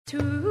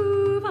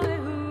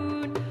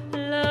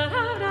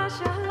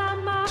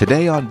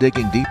Today on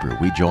Digging Deeper,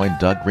 we join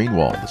Doug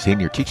Greenwald, the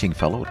Senior Teaching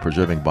Fellow at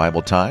Preserving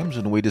Bible Times,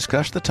 and we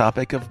discuss the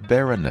topic of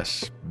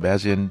barrenness,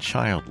 as in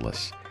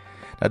childless.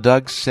 Now,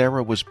 Doug,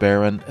 Sarah was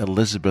barren,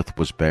 Elizabeth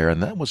was barren.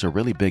 That was a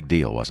really big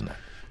deal, wasn't it?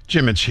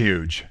 Jim, it's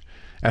huge.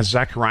 As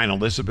Zechariah and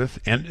Elizabeth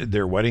ended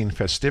their wedding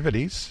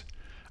festivities,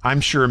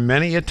 I'm sure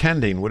many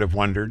attending would have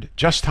wondered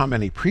just how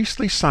many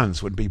priestly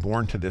sons would be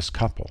born to this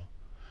couple.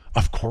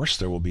 Of course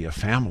there will be a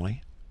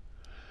family.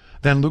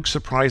 Then Luke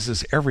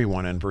surprises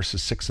everyone in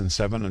verses 6 and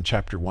 7 in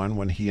chapter 1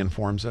 when he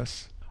informs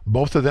us.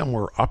 Both of them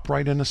were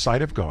upright in the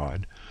sight of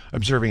God,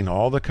 observing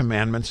all the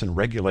commandments and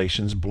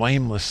regulations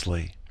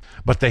blamelessly.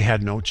 But they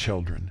had no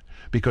children,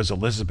 because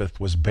Elizabeth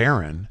was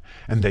barren,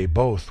 and they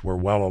both were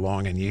well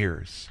along in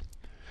years.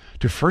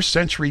 To first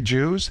century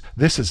Jews,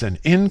 this is an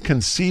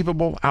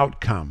inconceivable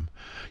outcome.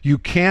 You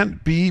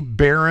can't be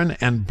barren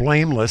and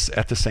blameless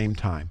at the same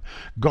time.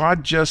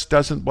 God just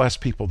doesn't bless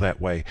people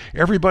that way.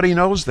 Everybody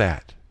knows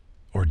that.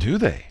 Or do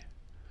they?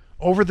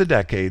 Over the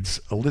decades,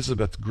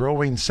 Elizabeth's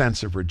growing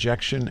sense of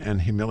rejection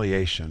and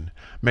humiliation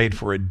made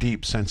for a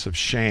deep sense of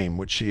shame,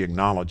 which she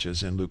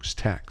acknowledges in Luke's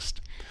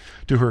text.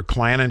 To her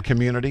clan and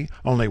community,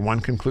 only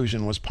one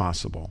conclusion was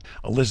possible.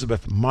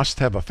 Elizabeth must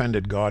have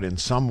offended God in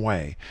some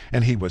way,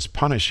 and he was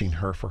punishing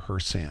her for her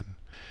sin.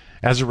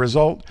 As a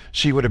result,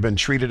 she would have been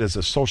treated as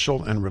a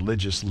social and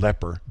religious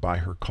leper by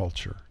her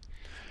culture.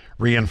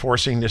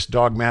 Reinforcing this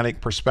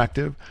dogmatic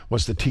perspective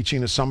was the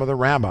teaching of some of the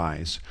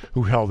rabbis,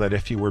 who held that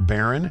if you were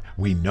barren,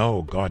 we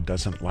know God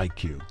doesn't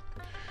like you.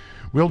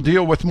 We'll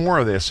deal with more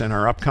of this in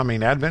our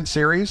upcoming Advent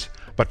series,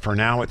 but for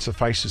now it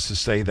suffices to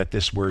say that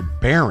this word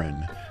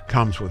barren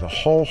comes with a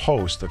whole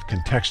host of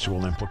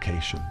contextual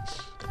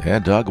implications.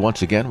 And Doug,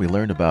 once again, we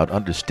learned about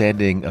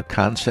understanding a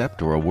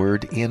concept or a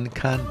word in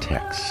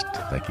context.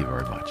 Thank you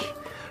very much.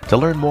 To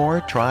learn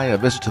more, try a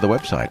visit to the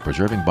website,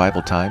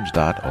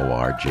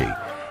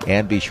 preservingbibletimes.org.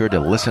 And be sure to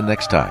listen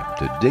next time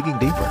to Digging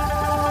Deeper.